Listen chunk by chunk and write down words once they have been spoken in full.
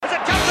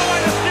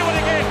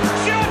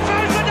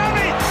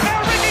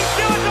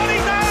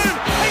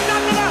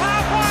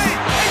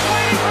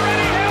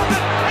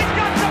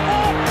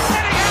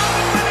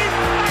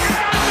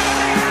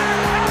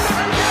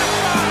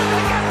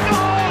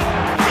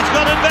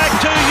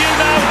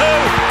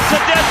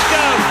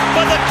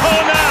for the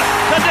corner.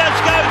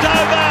 Tedesco's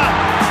over.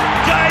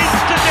 James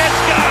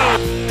Tedesco.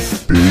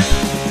 Big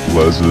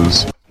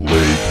Les's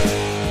League.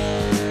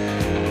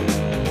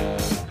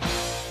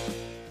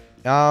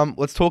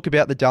 Let's talk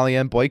about the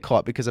Daly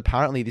boycott, because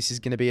apparently this is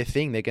going to be a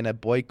thing. They're going to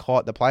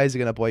boycott, the players are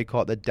going to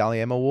boycott the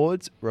Daly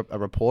Awards,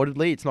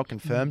 reportedly. It's not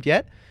confirmed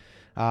yet.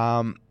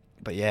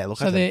 But yeah, look,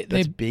 so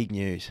that's big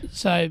news.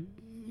 So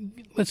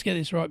let's get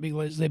this right, Big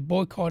Les. They're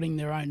boycotting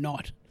their own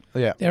night.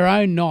 Yeah. Their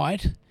own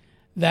night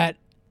that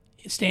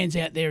stands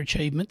out their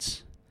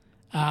achievements,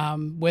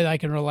 where they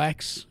can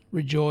relax,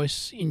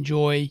 rejoice,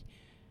 enjoy.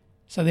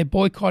 So they're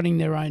boycotting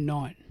their own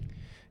night.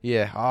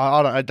 Yeah,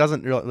 I don't, it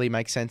doesn't really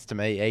make sense to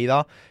me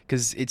either,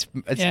 because it's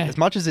as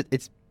much as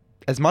it's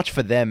as much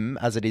for them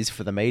as it is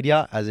for the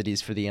media, as it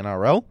is for the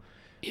NRL.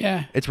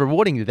 Yeah. It's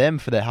rewarding them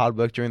for their hard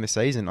work during the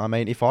season. I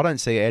mean, if I don't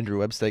see Andrew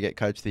Webster get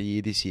Coach of the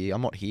Year this year,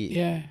 I'm not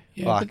here.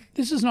 Yeah. But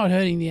this is not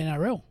hurting the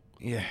NRL.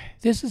 Yeah.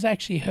 This is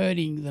actually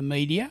hurting the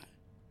media,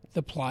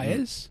 the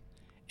players,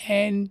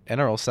 and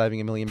NRL saving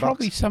 $1 million.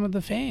 Probably some of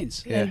the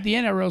fans. Yeah. The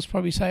NRL's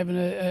probably saving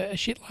a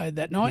shitload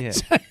that night. Yeah.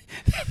 So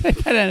they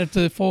don't have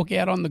to fork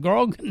out on the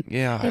grog and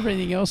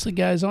everything else that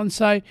goes on.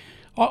 So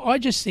I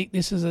just think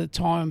this is a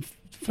time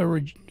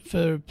for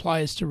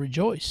players to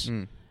rejoice.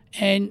 Mm.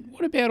 And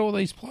what about all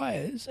these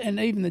players and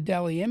even the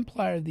Daly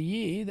Player of the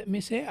Year that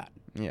miss out?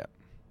 Yeah.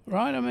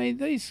 Right? I mean,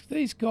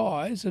 these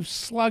guys have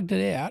slugged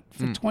it out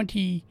for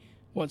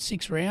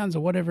 6 rounds or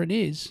whatever it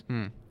is,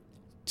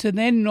 to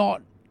then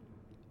not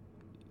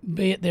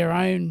be at their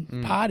own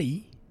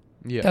party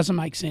doesn't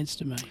make sense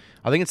to me.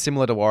 I think it's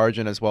similar to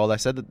Origin as well. They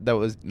said that there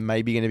was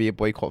maybe going to be a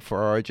boycott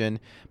for Origin,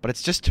 but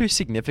it's just too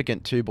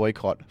significant to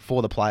boycott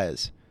for the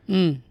players.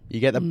 You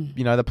get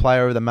the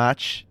player of the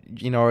match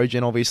in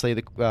Origin, obviously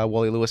the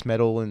Wally Lewis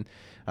medal and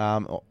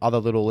other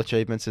little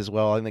achievements as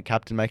well. I think the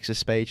captain makes a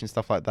speech and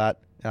stuff like that.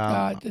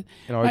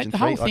 In Origin the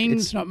 3, whole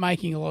thing's not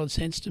making a lot of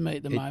sense to me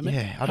at the moment.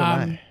 Yeah, I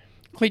don't know.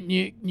 Clint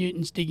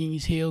Newton's digging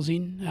his heels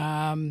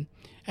in.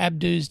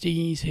 Abdu's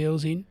digging his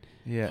heels in.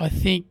 Yeah. I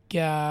think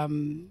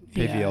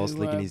PVL's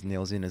digging his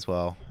nails in as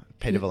well.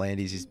 Peter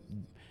V'landys is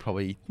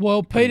probably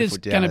Peter's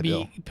going to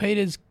be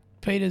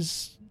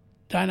Peter's.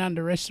 Don't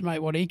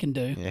underestimate what he can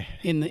do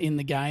in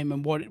the game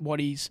and what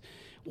his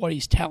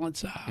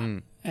talents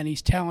are. And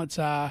his talents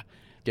are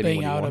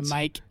being able to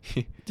make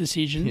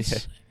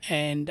decisions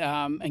and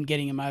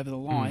getting him over the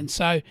line.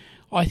 So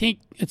I think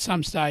at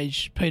some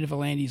stage Peter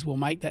V'landys will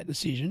make that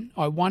decision.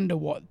 I wonder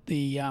what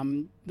the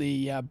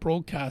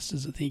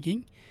broadcasters are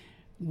thinking.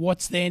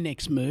 What's their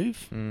next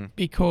move?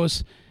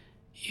 Because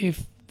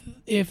if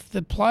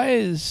the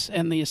players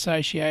and the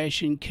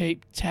association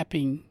keep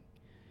tapping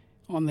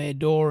on their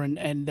door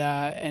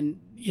and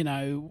you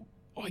know,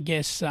 I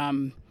guess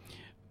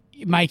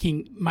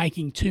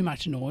making too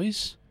much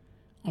noise,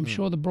 I'm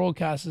sure the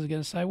broadcasters are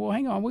going to say, well,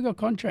 hang on, we've got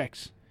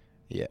contracts.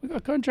 Yeah. We've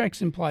got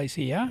contracts in place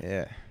here.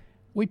 Yeah.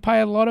 We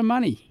pay a lot of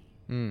money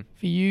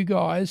for you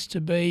guys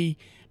to be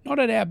not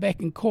at our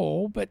beck and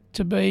call, but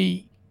to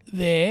be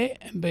there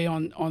and be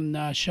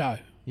on show,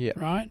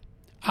 right,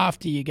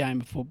 after your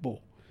game of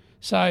football.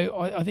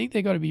 So I think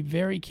they've got to be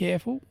very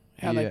careful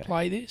how they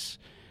play this.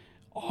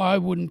 I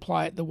wouldn't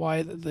play it the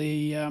way that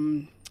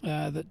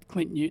that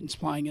Clint Newton's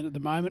playing it at the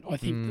moment. I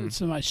think it's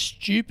the most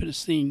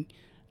stupidest thing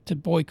to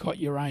boycott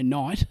your own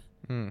night.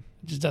 It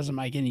just doesn't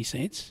make any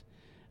sense.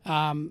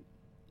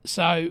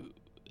 So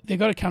they've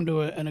got to come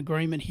to an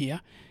agreement here.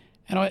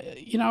 And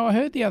I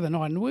heard the other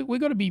night, and we've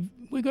got to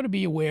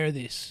be aware of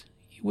this.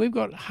 We've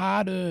got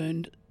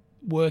hard-earned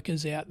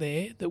workers out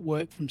there that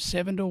work from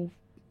 7 till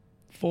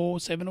 4,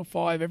 7 till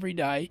 5 every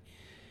day,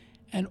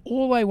 and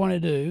all they want to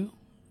do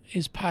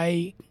is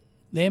pay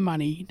their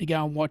money to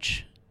go and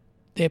watch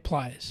their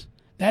players.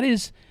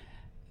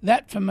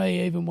 That for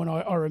me, even when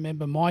I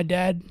remember my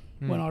dad,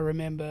 when I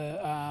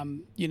remember,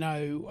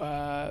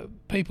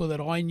 people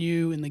that I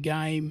knew in the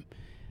game,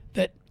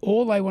 that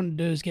all they want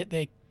to do is get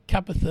their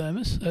cup of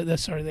thermos,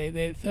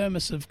 their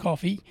thermos of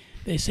coffee,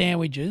 their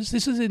sandwiches.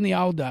 This is in the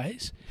old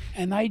days,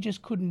 and they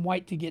just couldn't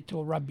wait to get to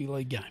a rugby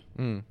league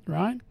game,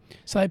 right?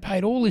 So they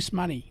paid all this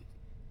money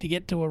to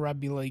get to a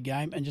rugby league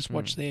game and just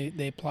watch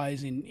their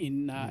players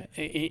in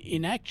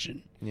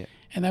action. Yeah.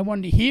 And they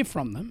wanted to hear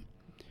from them,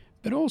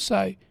 but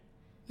also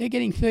they're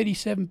getting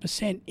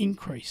 37%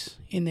 increase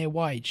in their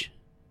wage.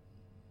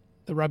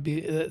 The rugby,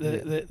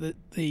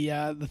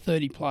 the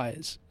 30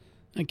 players,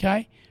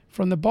 okay,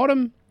 from the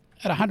bottom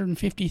at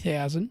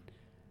 150,000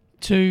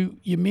 to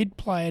your mid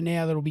player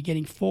now that'll be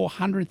getting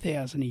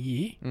 400,000 a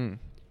year.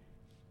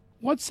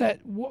 What's that?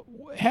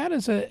 How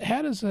does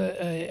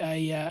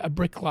a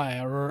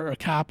bricklayer or a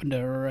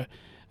carpenter or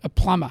a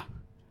plumber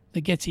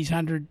that gets his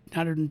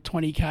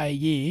 120K a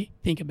year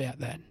think about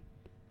that?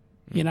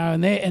 You know,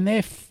 and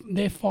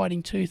they're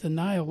fighting tooth and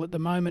nail at the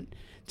moment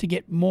to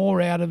get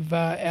more out of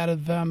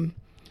the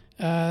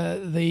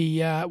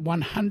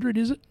 100.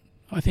 Is it?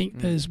 I think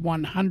there's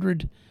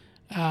 100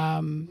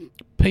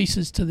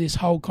 pieces to this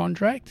whole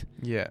contract.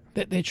 Yeah.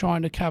 That they're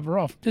trying to cover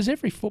off. Does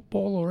every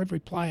footballer or every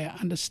player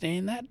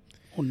understand that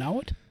or know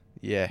it?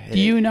 Yeah. Do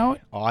you know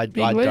it? I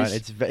Big don't.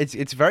 Liz?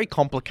 It's very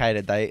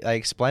complicated. They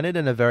explain it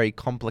in a very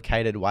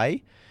complicated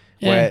way.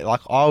 Yeah. Where,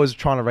 like, I was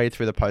trying to read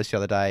through the post the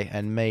other day,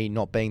 and me,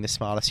 not being the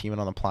smartest human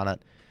on the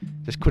planet,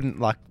 just couldn't,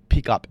 like,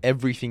 pick up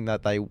everything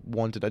that they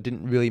wanted. It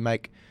didn't really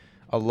make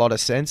a lot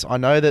of sense. I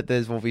know that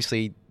there's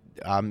obviously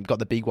got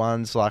the big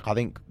ones. Like, I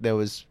think there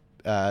was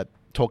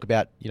talk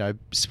about,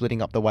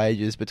 splitting up the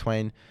wages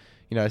between,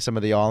 some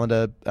of the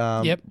Islander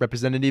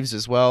representatives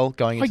as well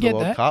going into the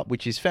World Cup,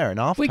 which is fair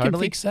enough. We can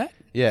fix that.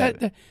 Yeah,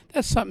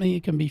 that's something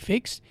that can be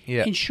fixed.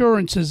 Yeah.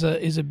 Insurance is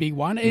a big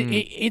one.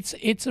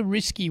 It's a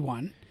risky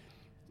one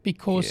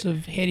because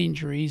of head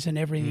injuries and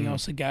everything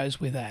else that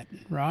goes with that,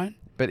 right?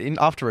 But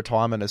after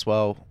retirement as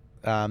well,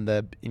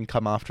 the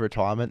income after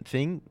retirement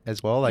thing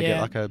as well, they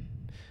get like a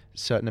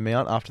certain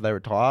amount after they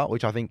retire,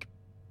 which I think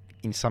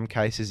in some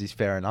cases is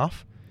fair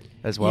enough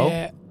as well.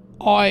 Yeah,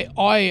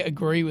 I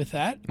agree with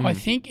that. I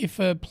think if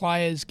a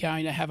player's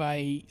going to have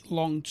a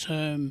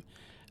long-term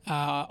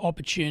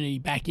opportunity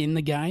back in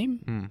the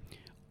game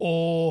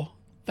or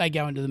they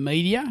go into the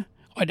media,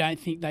 I don't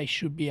think they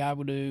should be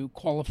able to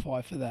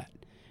qualify for that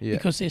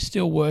because they're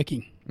still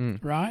working,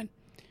 right?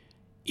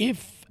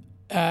 If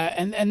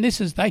and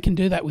this is, they can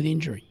do that with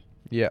injury.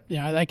 Yeah.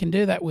 They can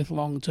do that with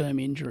long-term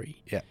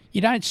injury. Yeah.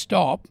 You don't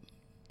stop,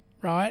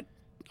 right?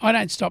 I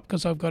don't stop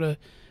because I've got a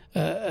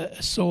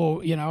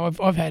sore,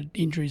 I've had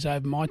injuries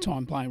over my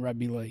time playing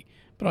rugby league,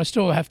 but I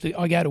still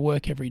I go to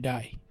work every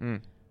day.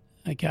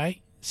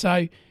 Okay?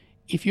 So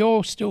if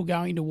you're still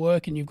going to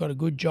work and you've got a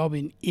good job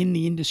in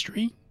the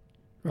industry,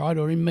 right,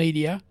 or in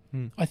media,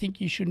 I think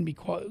you shouldn't be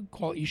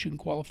you shouldn't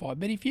qualify.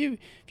 But if you're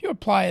a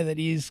player that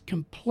is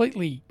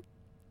completely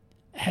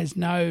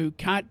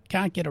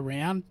can't get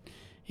around,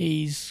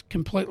 he's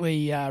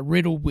completely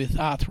riddled with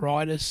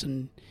arthritis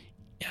and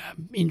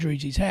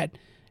injuries he's had,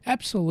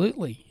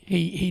 absolutely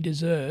he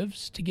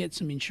deserves to get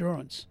some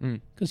insurance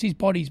because his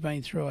body's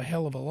been through a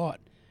hell of a lot,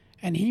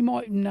 and he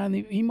might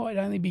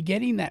only be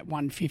getting that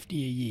 $150 a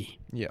year.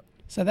 Yeah.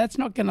 So that's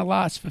not going to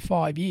last for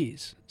 5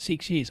 years,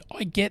 6 years.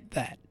 I get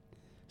that.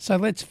 So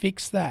let's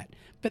fix that.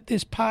 But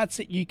there's parts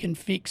that you can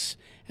fix,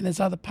 and there's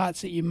other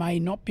parts that you may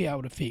not be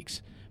able to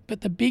fix.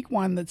 But the big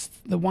one, that's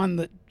the one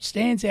that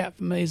stands out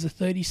for me, is a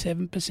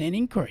 37%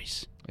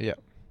 increase. Yeah.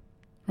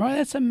 Right?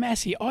 That's a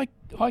massive. I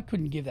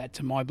couldn't give that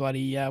to my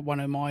bloody one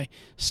of my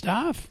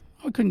staff.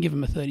 I couldn't give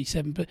them a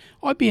 37%, but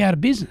I'd be out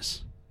of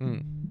business.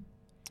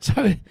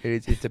 So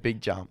it's a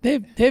big jump.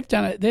 They've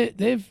done it.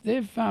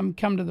 They've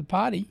come to the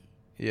party.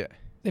 Yeah.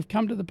 They've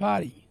come to the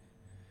party.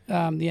 The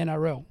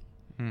NRL.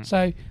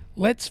 So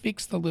let's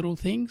fix the little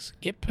things.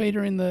 Get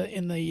Peter in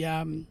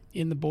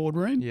the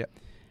boardroom. Yeah.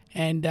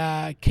 And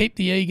keep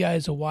the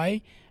egos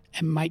away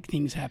and make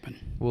things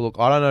happen. Well, look,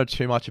 I don't know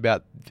too much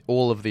about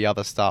all of the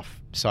other stuff,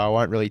 so I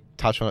won't really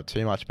touch on it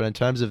too much. But in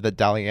terms of the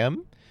Daly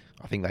M,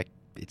 I think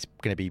it's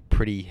going to be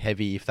pretty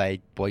heavy if they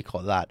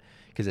boycott that,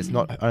 because it's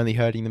not only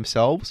hurting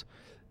themselves,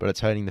 but it's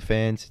hurting the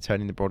fans, it's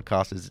hurting the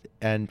broadcasters,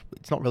 and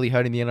it's not really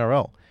hurting the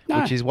NRL,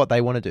 which is what they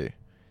want to do.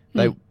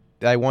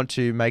 They want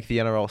to make the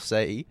NRL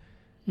see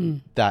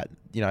that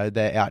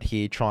they're out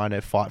here trying to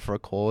fight for a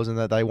cause and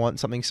that they want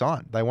something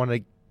signed. They want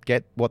to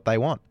get what they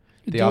want.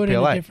 The do RPLA. It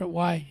in a different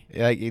way.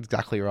 Yeah,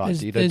 exactly right.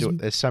 There's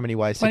There's so many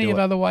ways to do it. Plenty of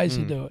other ways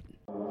to do it.